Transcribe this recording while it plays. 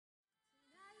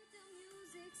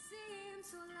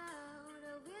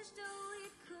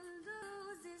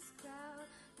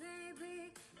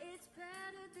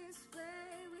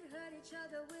each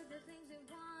other with the things we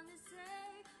want to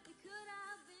say. We could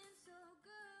have been so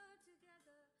good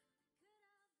together.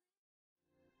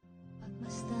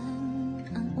 Pagmasdan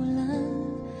ang ulan,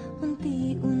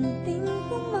 unti-unting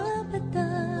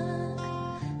pumapatak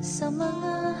sa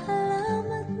mga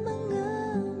halaman at mga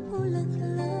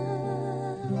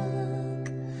bulaklak.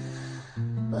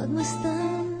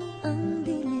 Pagmasdan ang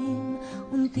dilim,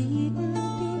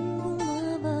 unti-unting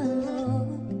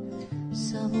bumabalot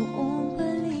sa buong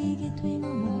paligid tuwing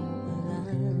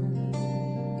umuulan.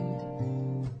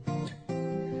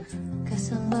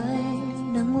 Kasabay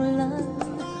ng ulan,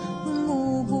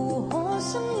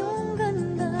 bumubuhos ang iyong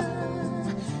ganda.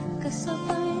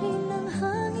 Kasabay rin ng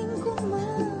hangin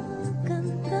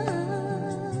kumakanta.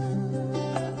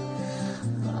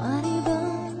 Maaari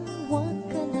bang huwag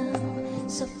ka lang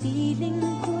sa piling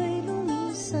ko'y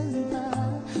lumisan pa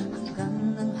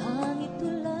hanggang ang hangin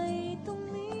tulay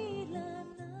tumila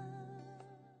na.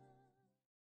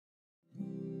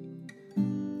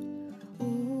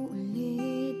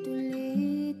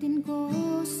 Uulit-ulitin ko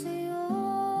sa'yo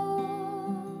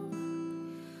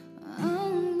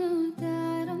ang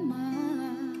nadarama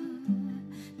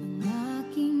ng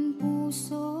aking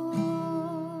puso.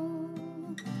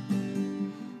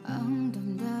 Ang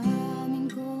damdamin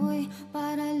ko'y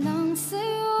para lang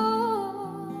sa'yo.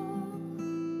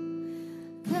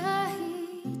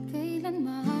 Kahit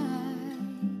kailanman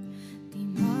di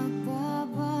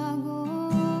magbabago.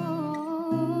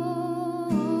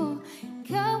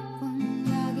 Ikaw ang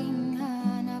laging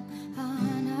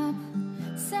hanap-hanap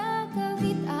sa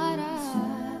gawit araw.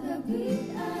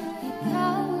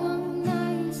 Ikaw ang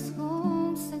nais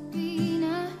kong sa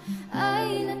tuwina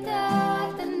ay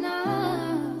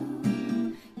natatanaw.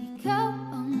 Ikaw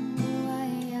ang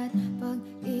buhay at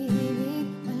pag-ibig,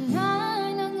 wala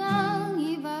na ngang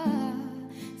iba.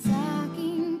 Sa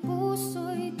aking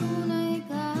puso'y tunay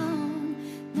kang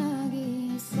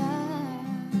nag-iisa.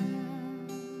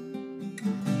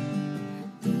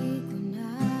 Di ko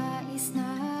nais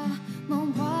na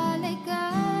mawalay ka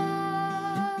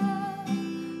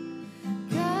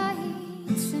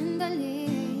kahit sandali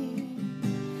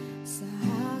sa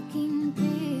aking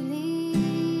piling.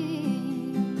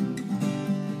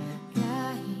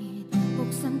 Kahit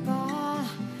buksan pa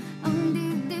ang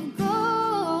dibdib ko,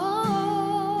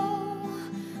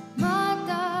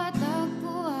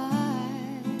 matatagpo ay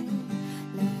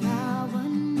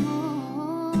larawan mo.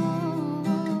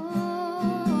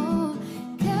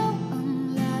 Ikaw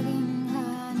ang laging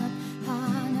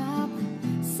hanap-hanap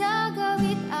sa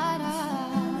gawit araw.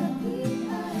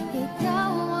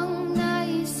 Ikaw ang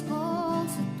nais ko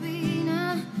sa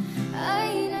tuwina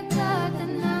ay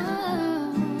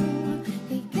natatanaw.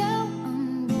 Ikaw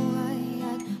ang buhay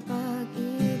at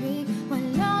pag-ibig,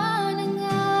 wala na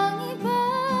ngang iba.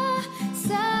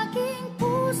 Sa aking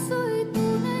puso'y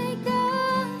tunay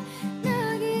kang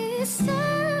nag-iisa.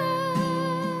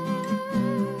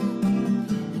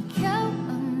 Ikaw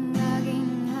ang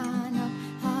laging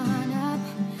hanap-hanap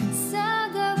sa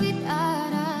gawit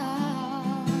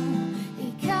araw.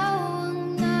 Ikaw ang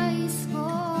nais ko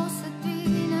sa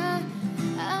tuwina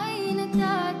ay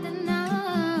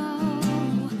natatanaw.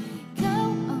 Ikaw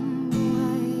ang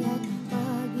buhay at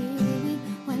pag-ibig,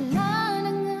 wala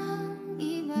na ngang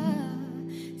iba.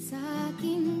 Sa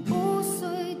aking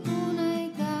puso'y tunay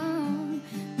kang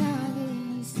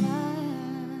nag-iisa.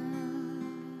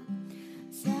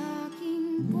 Sa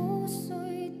aking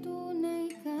puso'y tunay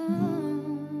kang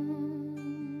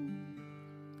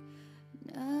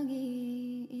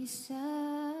nag-iisa.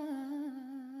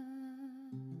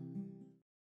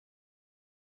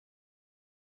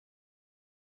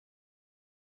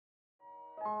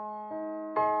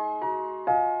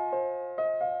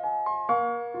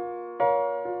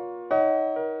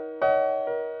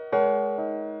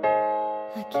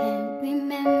 I can't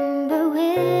remember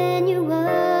when you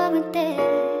weren't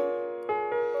there,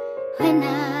 when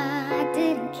I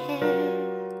didn't care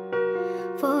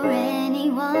for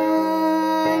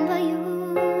anyone but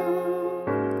you.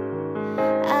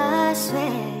 I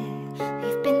swear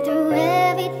we've been through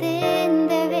everything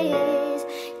there is.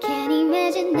 Can't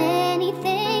imagine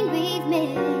anything we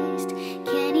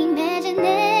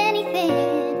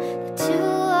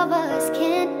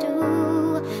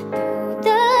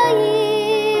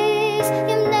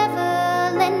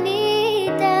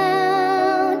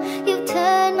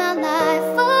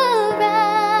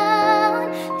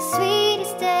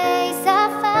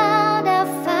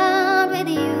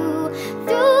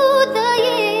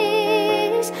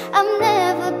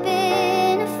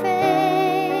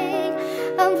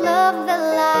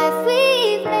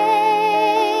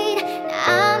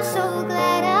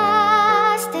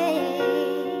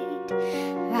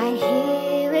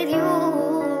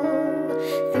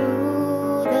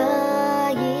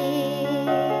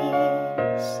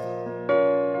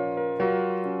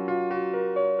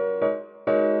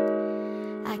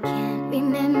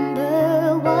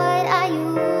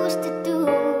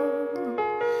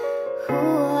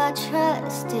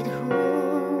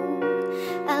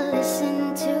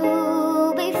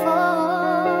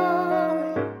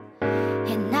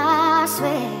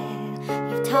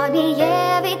taught me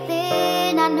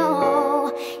everything I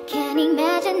know. Can't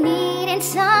imagine needing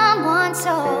someone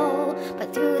so.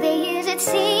 But through the years it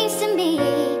seems to me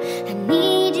I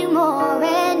need you more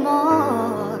and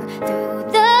more. Through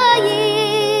the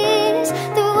years,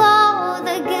 through all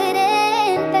the good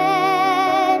and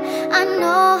bad, I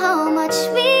know how much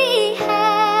we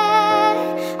had.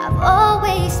 I've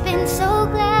always been so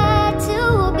glad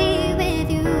to be with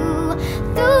you.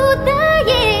 Through the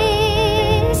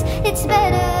years, it's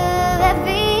better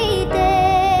every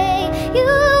day.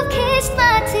 You've kissed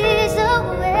my tears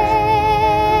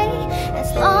away. As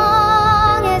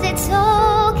long as it's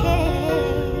okay,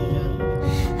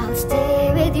 I'll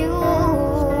stay with you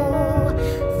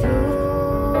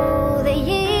through the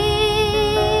years.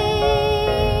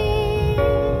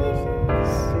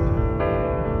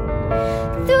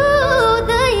 Through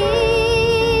the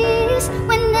years,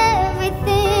 when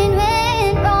everything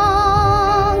went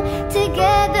wrong,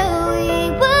 together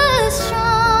we were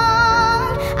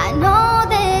strong. I know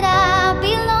that I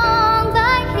belong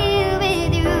right here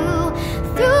with you.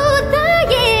 Through the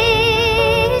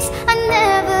years, I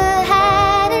never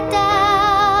had a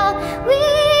doubt.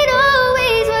 We'd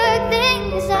always work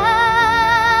things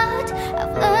out.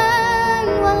 I've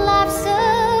learned what life's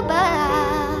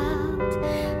about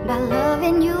by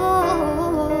loving you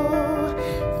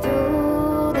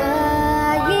through the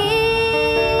years.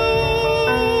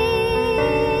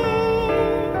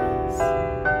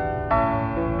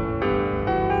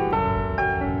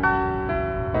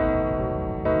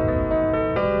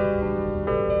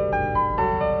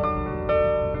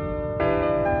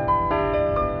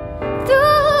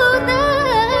 Through the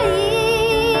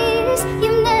years,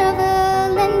 you never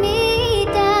let me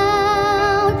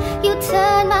down. You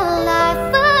turned my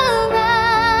life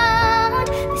around.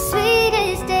 The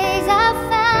sweetest days I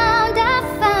found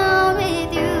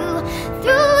with you.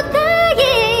 Through the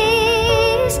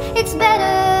years, it's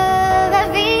better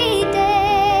every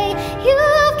day.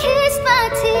 You've kissed my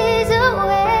tears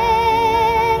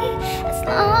away. As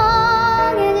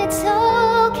long as it's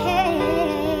okay,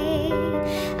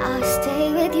 I'll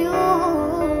stay with you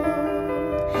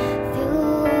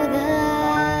through the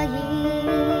years.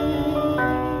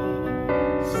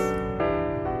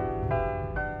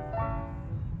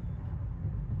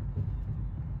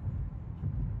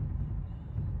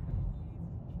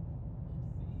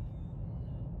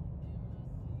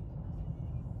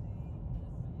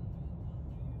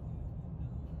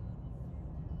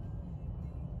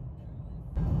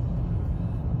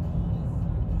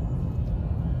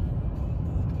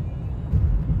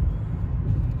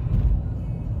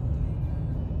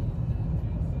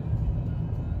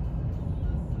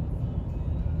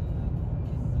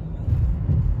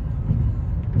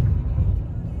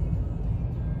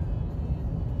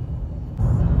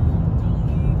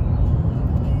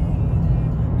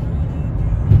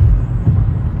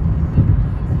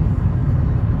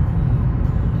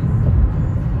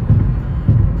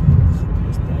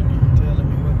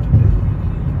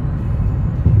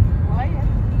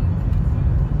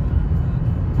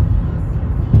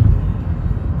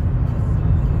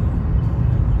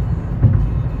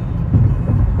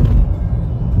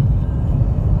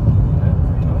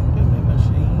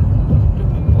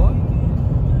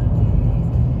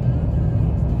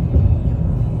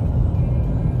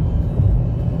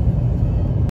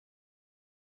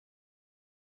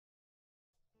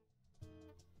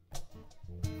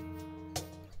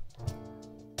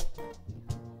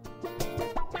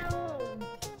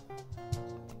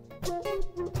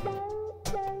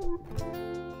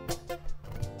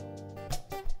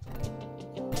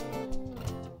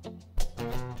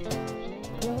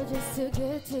 You're just too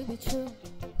good to be true.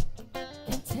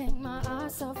 Can't take my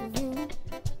eyes off of you.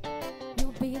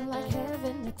 You'll be like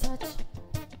heaven to touch.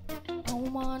 I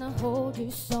wanna hold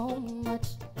you so much.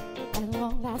 At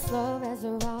long last, love has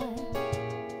arrived,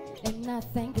 and I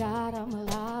thank God I'm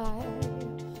alive.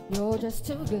 You're just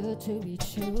too good to be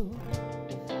true.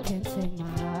 Can't take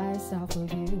my eyes off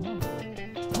of you.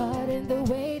 But in the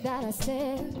way that I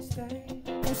said,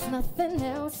 there's nothing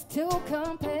else to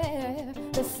compare.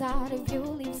 The sight of you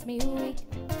leaves me weak.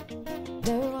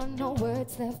 There are no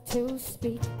words left to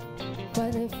speak.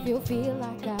 But if you feel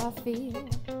like I feel,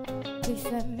 please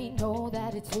let me know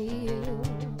that it's real.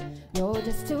 You're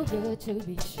just too good to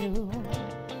be true.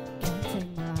 Can't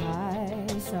take my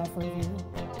eyes off of you.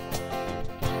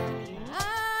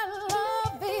 I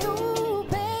love you,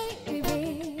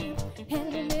 baby,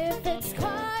 and if it's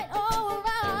quite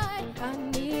alright, I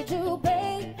need you,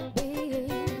 baby,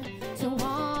 to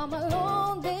warm a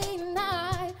lonely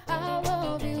night. I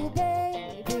love you,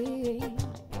 baby.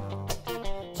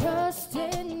 Trust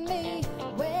in me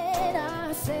when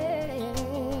I say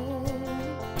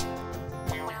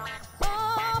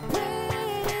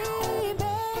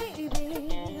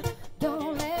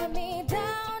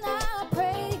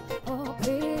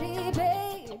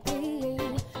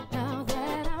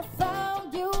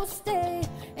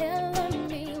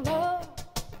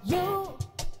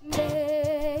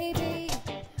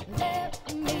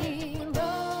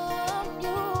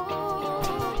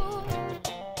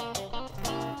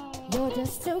You're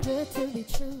just too good to be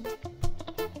true.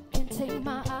 Can't take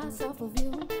my eyes off of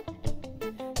you.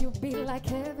 You'll be like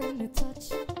heaven to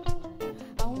touch.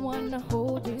 I wanna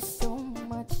hold you so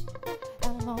much.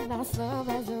 At long last, love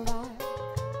has arrived.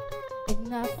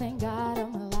 And I thank God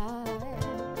I'm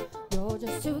alive. You're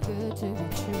just too good to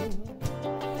be true.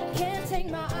 Can't take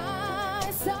my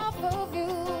eyes off of you.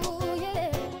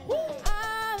 Yeah,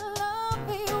 I love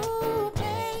you,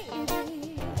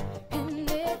 baby. And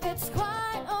if it's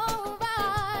quite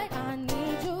alright, I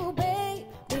need you,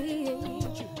 baby.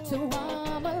 So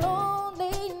I'm a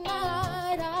lonely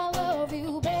night. I love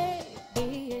you,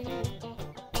 baby.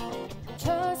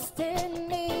 Trust in